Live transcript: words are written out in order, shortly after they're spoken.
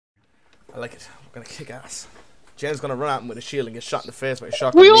I like it. We're gonna kick ass. Jen's gonna run at him with a shield and get shot in the face by a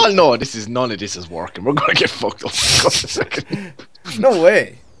shotgun. We all know none of this is working. We're gonna get fucked up. Just a second. No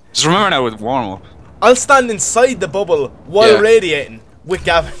way. Just remember now with warm up. I'll stand inside the bubble while radiating with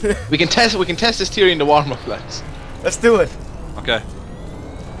Gavin. We can test this theory in the warm up, lads. Let's do it. Okay.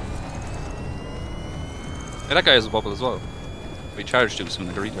 Hey, that guy has a bubble as well. We charged him soon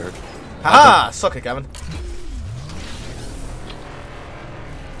like a retard. Haha! Suck it, Gavin.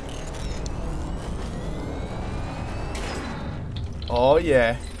 Oh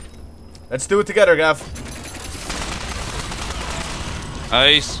yeah. Let's do it together, Gav.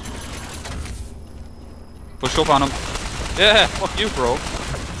 Nice. Push up on him. Yeah, fuck you, bro.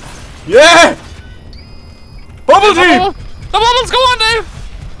 Yeah! Bubble team! The bubbles, go on, Dave!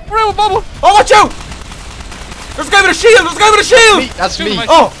 We're out with bubble! Oh, watch out! There's a guy with a shield! There's a guy with a shield! That's me.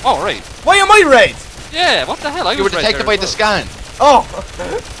 Oh, right. Why am I red? Yeah, what the hell? I You were was right detected there by as the well. scan. Oh!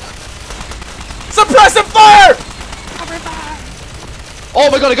 Suppressive fire! Oh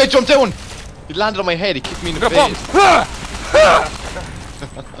my god, a guy jumped down! He landed on my head, he kicked me in the face.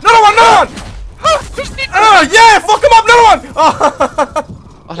 Another one, another one! Yeah, fuck him up, another one! Oh,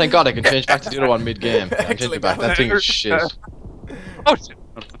 Oh thank god, I can change back to the other one mid-game. Yeah, I'm changing back, that thing is shit. Oh shit.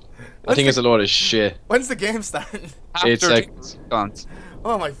 That thing is a load of shit. When's the game starting? 8 seconds.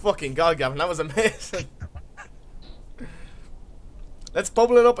 Oh my fucking god, Gavin, that was amazing. Let's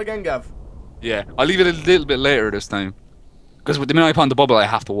bubble it up again, Gav. Yeah, I'll leave it a little bit later this time. Because the minute I put on the bubble, I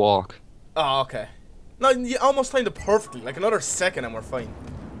have to walk. Oh, okay. No, you almost timed it perfectly. Like another second and we're fine.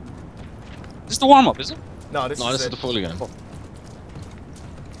 This is the warm up, is it? No, this No, is this is the full again.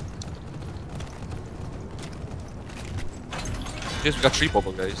 Yes, we got 3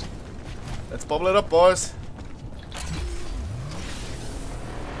 bubble, guys. Let's bubble it up, boys.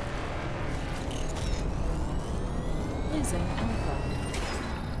 Losing Alpha.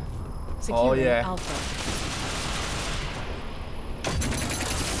 Securing Oh, yeah. Alpha.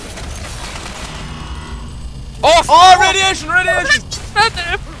 Oh, Oh, radiation, radiation!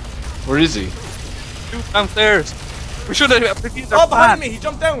 Where is he? Downstairs. We should have reviewed our Oh, behind plan. me, he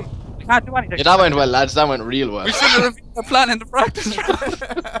jumped down. We can't do anything. Yeah, that went well, lads, that went real well. We should have reviewed our plan in the practice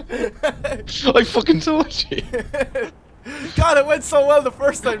round. I fucking told you. God, it went so well the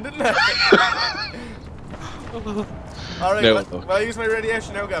first time, didn't it? Alright, No. will I use my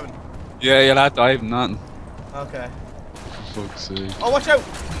radiation now, Gavin? Yeah, you'll have to. I have nothing. Okay. For fuck's sake. Oh, watch out!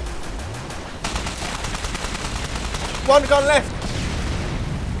 One gone left.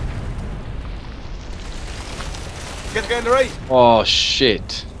 Get the guy on the right. Oh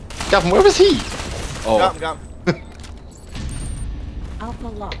shit. Gavin, where was he? Oh. Got him. Alpha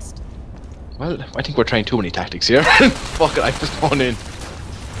lost. Well, I think we're trying too many tactics here. Fuck it, I've just gone in.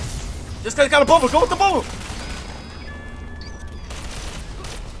 This guy's got a bubble. Go with the bubble.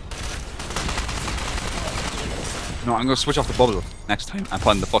 No, I'm gonna switch off the bubble next time and put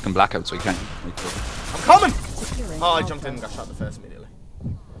on the fucking blackout so you can't. I'm coming. Securing Oh, I Alpha. jumped in and got shot in the face immediately.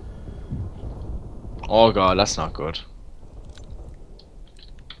 Oh god, that's not good.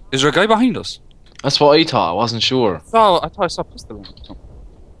 Is there a guy behind us? That's what I thought, I wasn't sure. I thought I saw a pistol.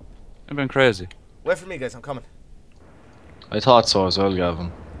 I've been crazy. Wait for me, guys. I'm coming. I thought so as well,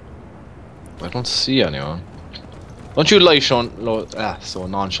 Gavin. I don't see anyone. Don't you lie, Sean, so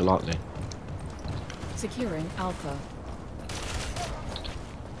nonchalantly. Securing Alpha.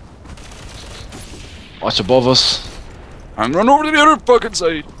 Watch above us. I'm running over to the other fucking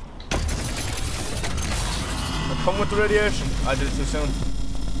side. I'm coming with the radiation. I did it too soon.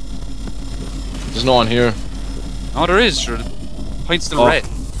 There's no one here. Oh, there is. Sure. Point's still Oh. red.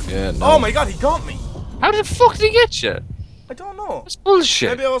 Yeah, no. Oh my god, he got me. How the fuck did he get you? I don't know. That's bullshit.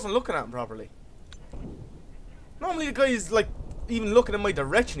 Maybe I wasn't looking at him properly. Normally the guy is like even looking in my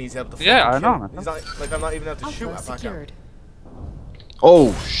direction. He's able to. Yeah, fucking I kill. know. He's not, like I'm not even able to shoot Alpha at back at him. secured.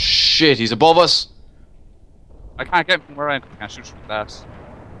 Oh shit, he's above us. I can't get from where I am. I can't shoot from the glass.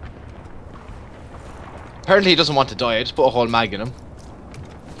 Apparently he doesn't want to die, I just put a whole mag in him.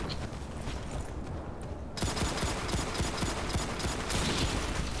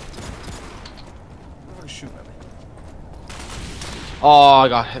 Everyone's shooting at me. Oh, I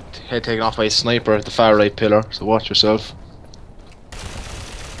got head taken off by a sniper at the far right pillar, so watch yourself.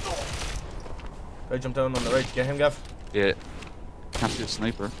 I jumped down on the right to get him, Gav. Yeah. Can't see a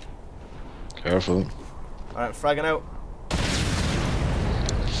sniper. Careful. Alright, fragging out.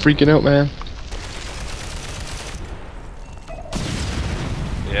 Freaking out, man.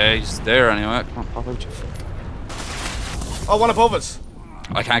 Yeah, he's there anyway. Come on, pop out, you fuck. Oh, one above us.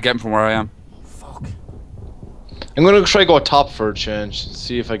 I can't get him from where I am. Fuck. I'm gonna try go top for a change,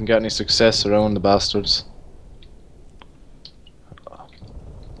 see if I can get any success around the bastards.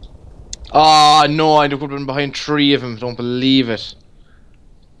 Oh no, I could have been behind 3 of them. Don't believe it.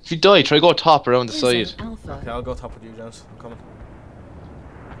 If you die, try go top around the Losing side. Alpha. Okay, I'll go top with you, James. I'm coming.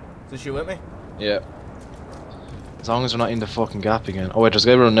 Is you with me? Yeah. As long as we're not in the fucking gap again. Oh wait, there's a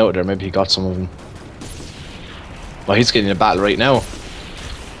guy running out there. Maybe he got some of them. Oh, he's getting in a battle right now.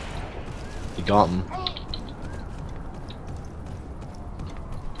 He got him.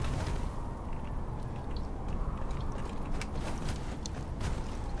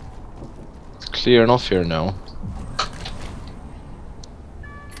 It's clear enough here now.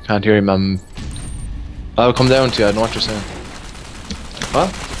 Can't hear him. I'll come down to you. I know what you're saying. What?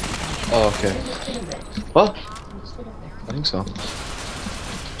 Oh, okay. What? I think so.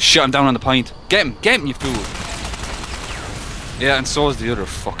 Shut him down on the point. Get him, you fool. Yeah, and so is the other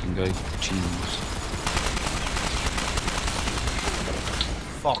fucking guy. Jeez.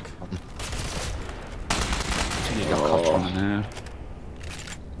 Fuck. You got cops running there.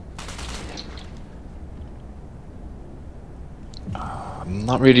 I'm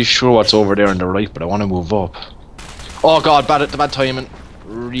not really sure what's over there on the right, but I want to move up. Oh god, bad timing.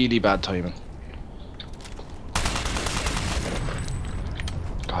 Really bad timing.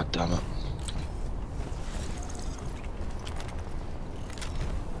 God damn it.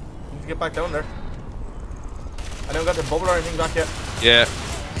 Need to get back down there. I don't got the bubble or anything back yet. Yeah,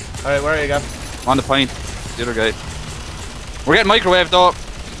 Alright, where are you, Gav? on the point. The other guy. We're getting microwaved though.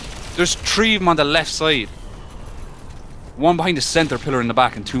 There's 3 of them on the left side. 1 behind the center pillar in the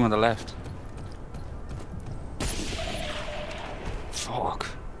back and 2 on the left. Fuck.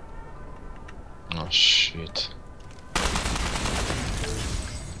 Oh shit.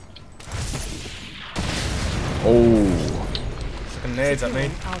 Oh. Fucking nades at me.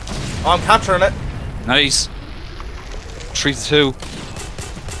 Alpha. Oh, I'm capturing it. Nice. 3 to 2.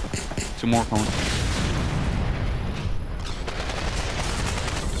 2 more coming.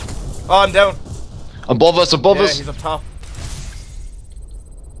 Oh, I'm down. Above us, above Yeah, us. he's up top.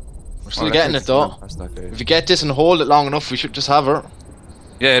 We're still getting it though. That's that guy. If you get this and hold it long enough, we should just have her.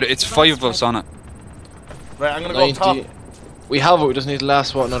 Yeah, it's 5 of us on it. Right, I'm gonna go up top. We have it, we just need to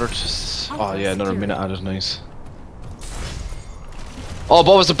last what, another oh yeah, another minute added, nice. Oh,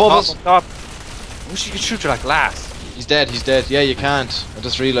 above us, above us! Stop. Wish you could shoot you like last. He's dead, he's dead. Yeah, you can't. I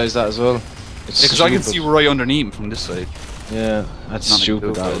just realised that as well. It's Because I can stupid. see right underneath him from this side. Yeah, that's Nothing to stupid,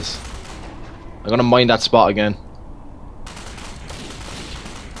 do, that though. is. I'm gonna mine that spot again.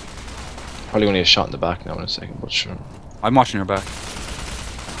 Probably gonna get shot in the back now in a second, but sure. I'm watching your back.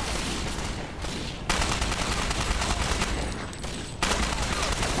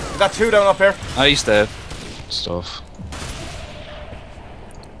 Got 2 down up here. Nice, Dave. Stuff.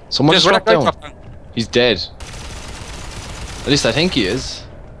 Someone Yes, just where that dropped guy down. dropped down? He's dead. At least I think he is.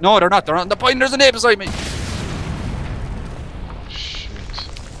 No, they're not. They're on the point. There's an ape beside me. Shit.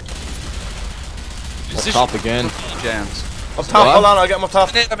 Up Position top again. for James. Up top, What? hold on, I'll get him up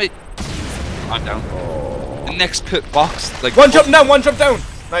top. An ape at me. I'm down. The next pit box, like One jump down, one jump down.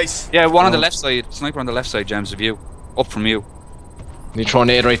 Nice. Yeah, one on the Oh. left side. Sniper on the left side, James, of you. Up from you. You throw an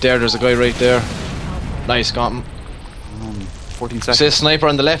aid right there, there's a guy right there. Nice, got him. 14 It seconds. says sniper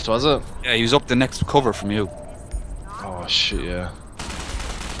on the left, was it? Yeah, he was up the next cover from you. Oh shit, yeah.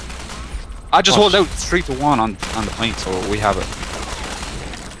 I just Oh, hold out 3 to 1 on the point, so we have it.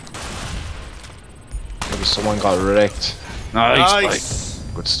 Maybe someone got wrecked. Nice. Nice.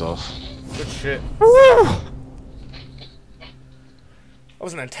 Good stuff. Good shit. That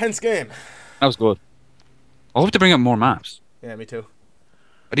was an intense game. That was good. I hope to bring up more maps. Yeah, me too.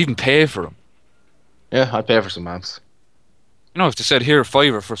 I'd even pay for them. Yeah, I'd pay for some maps. You know, if they said here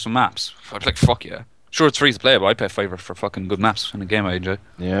 $5 for some maps, I'd be like, fuck yeah. Sure, it's free to play, but I'd pay $5 for fucking good maps in a game I enjoy.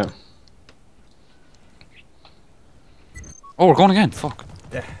 Yeah. Oh, we're going again. Fuck.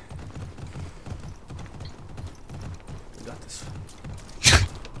 Yeah. We got this.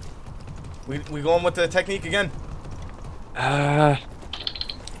 we going with the technique again?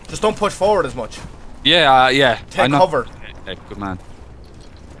 Just don't push forward as much. Yeah, yeah. Take cover. Okay, good man.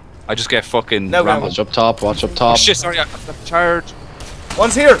 I just get fucking No, rambled. Watch up top, watch up Oh top. shit, sorry, I've got the charge.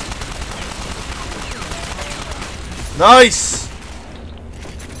 One's here. Nice.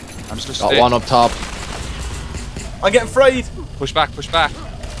 I'm just gonna Got stay. one up top. I'm getting fried. Push back, push back.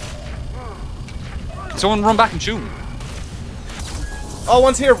 Can someone run back and shoot me? Oh,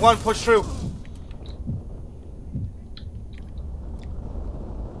 one's here. One push through.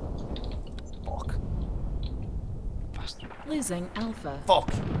 Fuck. Bastard. Losing Alpha. Fuck.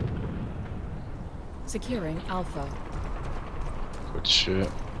 Securing Alpha. Good shit.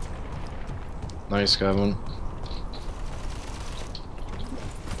 Nice, Gavin.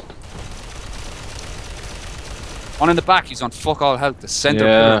 One in the back, he's on fuck all health. The center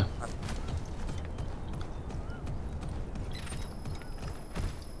Yeah. pillar.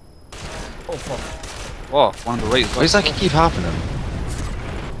 Oh, one on the right. Why does that keep happening?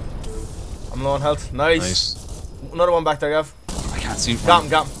 I'm low on health. Nice. Another one back there, Gav. I can't see him. Got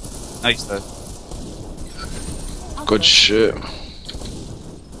him. Nice, though. Good shit.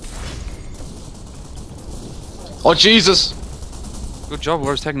 Oh, Jesus. Good job,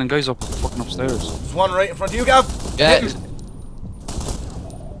 whoever's taking them guys up fucking upstairs. There's one right in front of you, Gav. Yeah.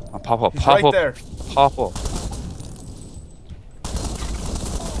 Oh, pop up, He's pop right up. there. Pop up.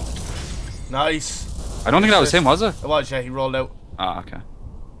 Nice. I don't think that was him, was it? It was, yeah, he rolled out. Ah, okay.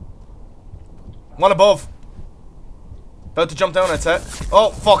 One above. About to jump down, I'd say.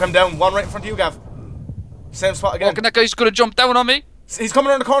 Oh, fuck, I'm down. One right in front of you, Gav. Same spot again. Fucking that guy's gonna jump down on me. He's coming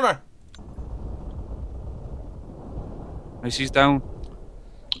around the corner. Nice, he's down.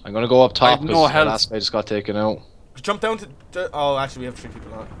 I'm gonna go up top I have no because the health. last guy just got taken out. Jump down to... Oh, actually, we have 3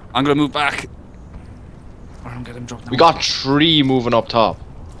 people on it. I'm gonna move back. Or I'm getting dropped down. We got 3 moving up top.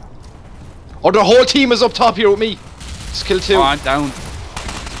 Oh, the whole team is up top here with me. Just killed 2. Oh, I'm down.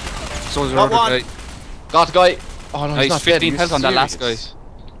 So is the Got other one. guy. Got the guy. Oh no, Nice, he's not 15 dead. Are you health on that last serious?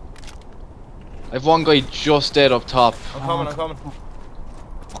 I have one guy just dead up top. I'm coming.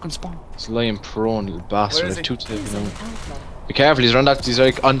 Fucking spawn. He's lying prone, little bastard. Where is There's he? 2 taken Losing out. Alpha. Be careful, he's around that. He's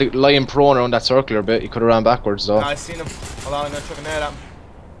like on the lying prone around that circular a bit. He could have ran backwards though. Nah, I seen him. Hold on, I'm gonna chuck a nail at him.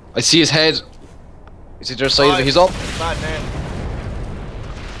 I see his head. Is it their side of it? He's up. Bad nail.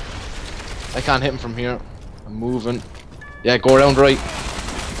 I can't hit him from here. I'm moving. Yeah, go around right.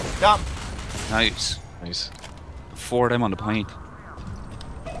 Got him. Nice. Nice. 4 of them on the point.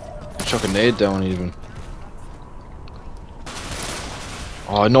 Chuck a nade down even.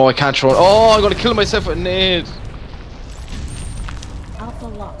 Oh no, I can't throw it. Oh, I'm gonna kill myself with a nade. Alpha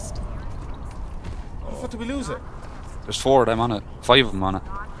lost. How the fuck did we lose it? There's 4 of them on it. 5 of them on it.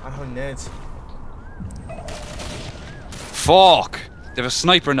 I don't have any nades. Fuck! They have a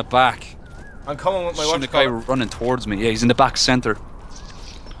sniper in the back. I'm coming with my Shooting watch a guy collar. running towards me. Yeah, he's in the back center.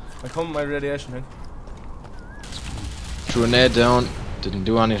 I'm coming with my radiation thing. Threw a nade down. Didn't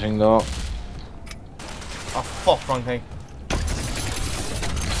do anything though. Oh fuck, wrong thing.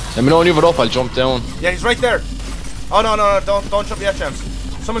 Let me know when you've it up, I'll jump down. Yeah, he's right there. Oh no, don't jump yet, champs.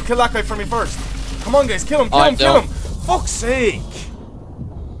 Someone kill that guy for me first. Come on, guys, kill him, I'm kill him. down. Fuck's sake.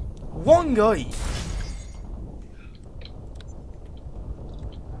 One guy.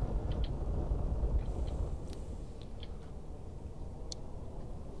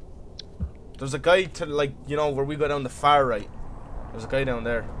 There's a guy to, like, you know, where we go down the far right. There's a guy down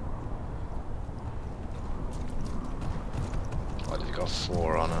there. Oh, they've got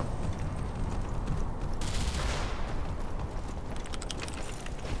 4 on him.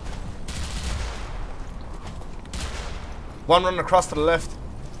 One running across to the left.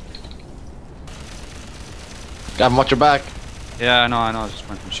 Gavin, watch your back. Yeah, I know. I just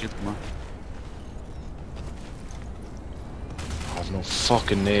went from shield them up. I have no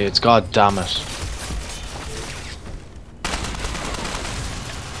fucking nades, god damn it.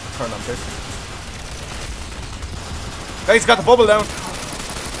 Turn on this. Guys, got the bubble down.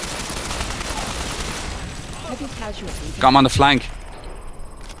 Heavy casualty. Got him on the flank.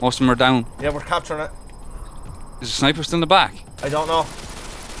 Most of them are down. Yeah, we're capturing it. Is the sniper still in the back? I don't know.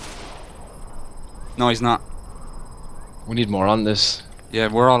 No, he's not. We need more on this. Yeah,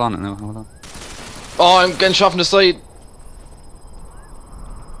 we're all on it now. Hold on. Oh, I'm getting shot from the side.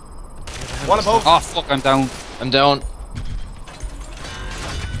 One above. Oh fuck, I'm down. I'm down.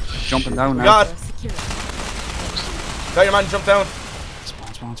 Jumping down now. God. Alpha secure. Got your man, jump down.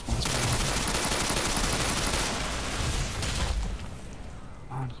 Spawn.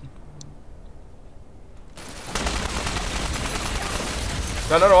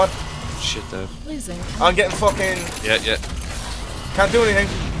 Got another one. Shit, Dave. Losing I'm getting fucking... Yeah. Can't do anything.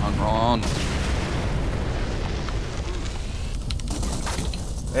 I'm wrong.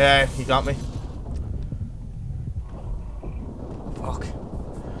 Yeah, he got me. Fuck.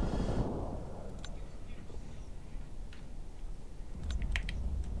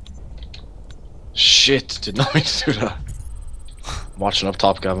 Shit, did not mean to do that. I'm watching up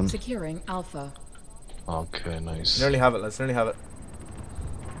top, Gavin. securing Alpha. Okay, nice. Nearly have it, let's nearly have it.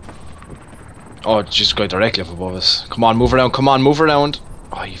 Oh, just go directly up above us. Come on, move around. Come on, move around.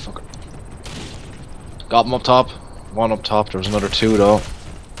 Oh, you fucker. Got him up top. One up top. There was another 2 though.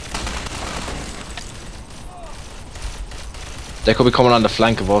 They could be coming on the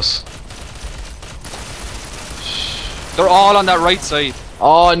flank of us. They're all on that right side.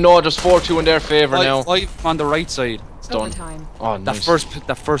 Oh no, there's 4-2 in their favour now. 5 on the right side. It's done. Overtime. Oh, That nice.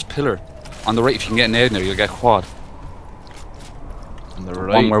 first pillar on the right. If you can get an aid in there, you'll get quad. On the One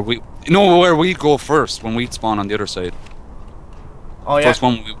right. where we, you know where we go first when we spawn on the other side. Oh yeah. First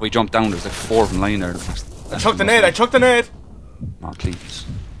one we jumped down, there's like 4 of them lying there. I chucked the nade, I chucked the nade! Oh, please.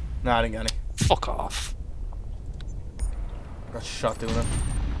 Nah, I didn't get any. Fuck off. Got shot doing it.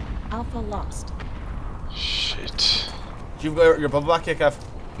 Alpha lost. Shit. You've got your bubble back yet, Kev?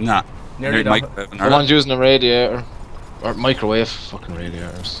 Nah. Nearly done. Someone's using a radiator. Or microwave fucking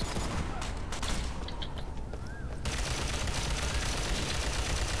radiators.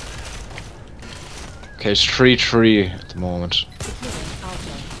 Okay, it's 3-3 at the moment. Securing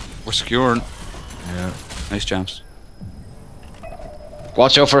Alpha. We're securing. Yeah. Nice jumps.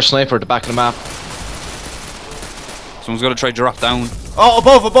 Watch out for a sniper at the back of the map. Someone's gotta try to drop down. Oh,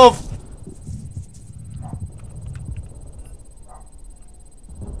 above, above!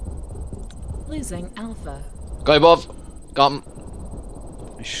 Losing Alpha. Guy above. Got him.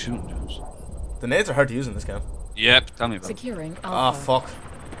 Nice shooting jumps. The nades are hard to use in this game. Yep, tell me about it. Securing Ah, Alpha. fuck.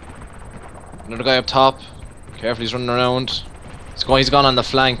 Another guy up top. Careful, he's running around. He's gone on the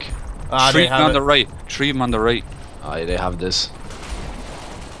flank. Ah, 3 they of them have on it. the right. 3 of them on the right. Ah, yeah, they have this.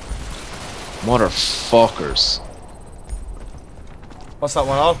 Motherfuckers. What's that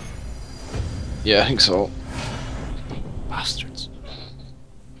one all? Yeah, I think so. Bastards.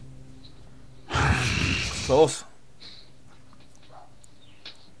 Close.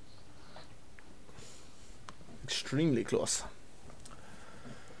 Extremely close.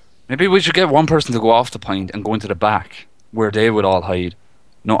 Maybe we should get one person to go off the point and go into the back where they would all hide.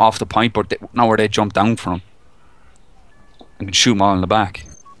 No, off the point, but not where they jump down from. And can shoot them all in the back.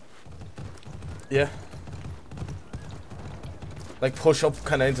 Yeah. Like push up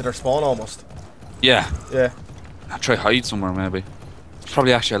kind of into their spawn almost. Yeah. Yeah. I'll try hide somewhere maybe. It's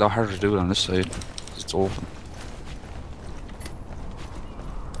probably actually a lot harder to do it on this side. It's open.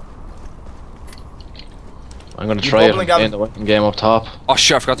 I'm gonna You try it bubbling, in Gavin? the weapon game up top. Oh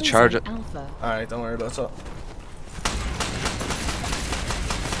shit, I forgot to charge it. Losing Alpha. Alright, don't worry about it.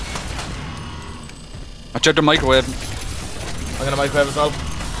 I checked the microwave. I'm gonna microwave as well.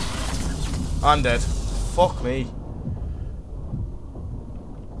 I'm dead. Fuck me.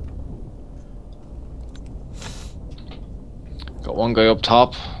 Got one guy up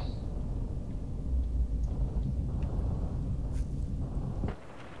top.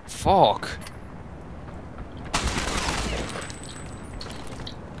 Fuck.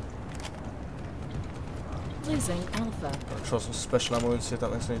 Losing Alpha. Gotta throw some special ammo and see if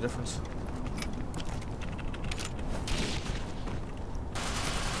that makes any difference.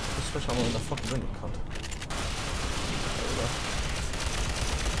 Put special ammo in the fucking window, cunt. There we go.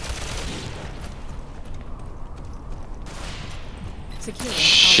 Securing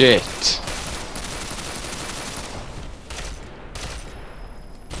Shit.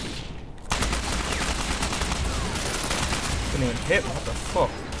 Didn't even hit me, what the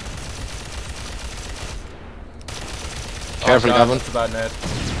fuck? Careful, God, Gavin. that's a bad net.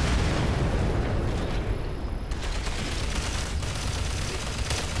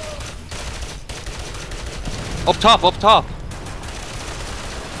 Up top, up top.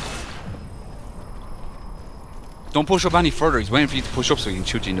 Don't push up any further. He's waiting for you to push up so he can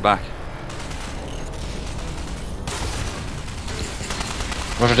shoot you in the back.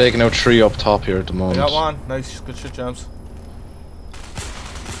 We're taking out 3 up top here at the I moment. got one. Nice, good shit, James.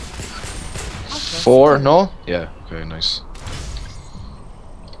 4? No? Yeah. Okay, nice.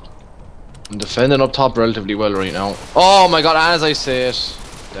 I'm defending up top relatively well right now. Oh my god, as I say it.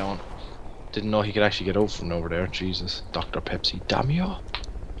 Down. Didn't know he could actually get out from over there. Jesus. Dr. Pepsi. Damn you.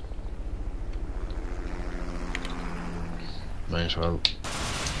 Might as well.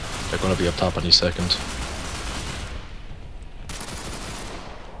 They're gonna be up top any second.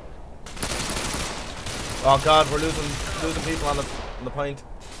 Oh god, we're losing people on the point.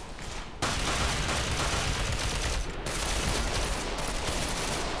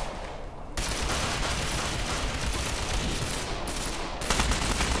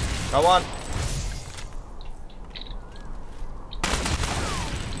 Got one.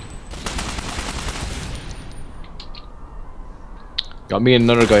 Got me and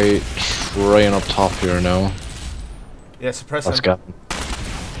another guy trying up top here now. Yeah, suppress That's him. Gavin.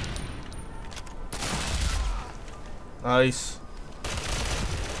 Nice.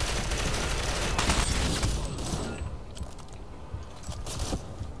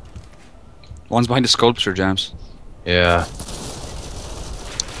 One's behind the sculpture, James. Yeah.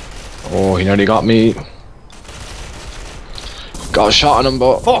 Oh, he nearly got me. Got a shot on him,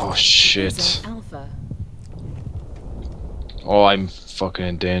 but oh shit. Losing Alpha. Oh, I'm fucking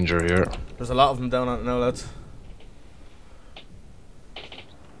in danger here. There's a lot of them down on it now, lads.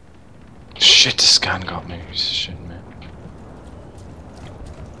 Shit, the scan got me. Piece of shit, man.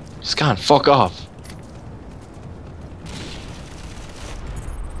 Scan, fuck off.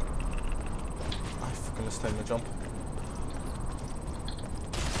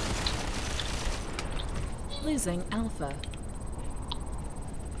 Losing Alpha.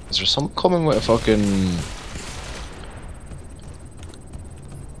 Is there something coming with a fucking...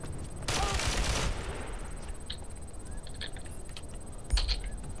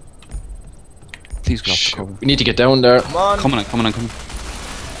 Please go up the Shit. cover. We need to get down there. Come on. Coming in, coming in, coming.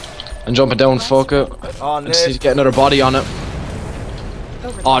 I'm jumping down, fuck it. Oh, I just need to Nick. get another body on it.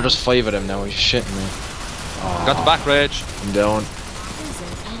 Overtime. Oh, there's 5 of them now, he's shitting me. Got the back rage. I'm down. Losing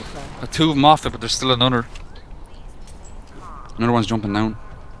Alpha. Got 2 of them off it, but there's still another. Another one's jumping down.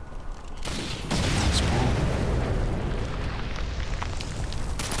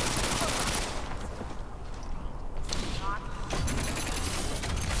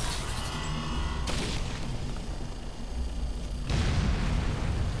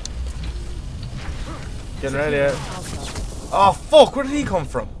 Getting ready. Yeah. Alpha. Oh fuck! Where did he come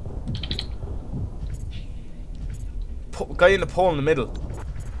from? Guy in the pole in the middle.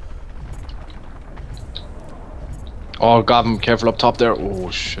 Oh, Gavin, careful up top there. Oh,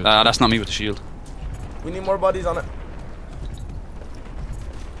 shit. That's not me with the shield. We need more bodies on it.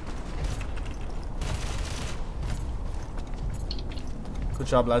 Good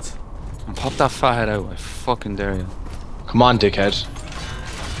job, lads. And pop that fat head out, I fucking dare you. Come on, dickhead.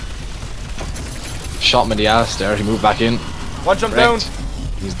 Shot him in the ass there, he moved back in. One jump Wrecked. down.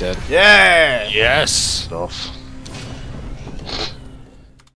 He's dead. Yeah. Yes! Stuff.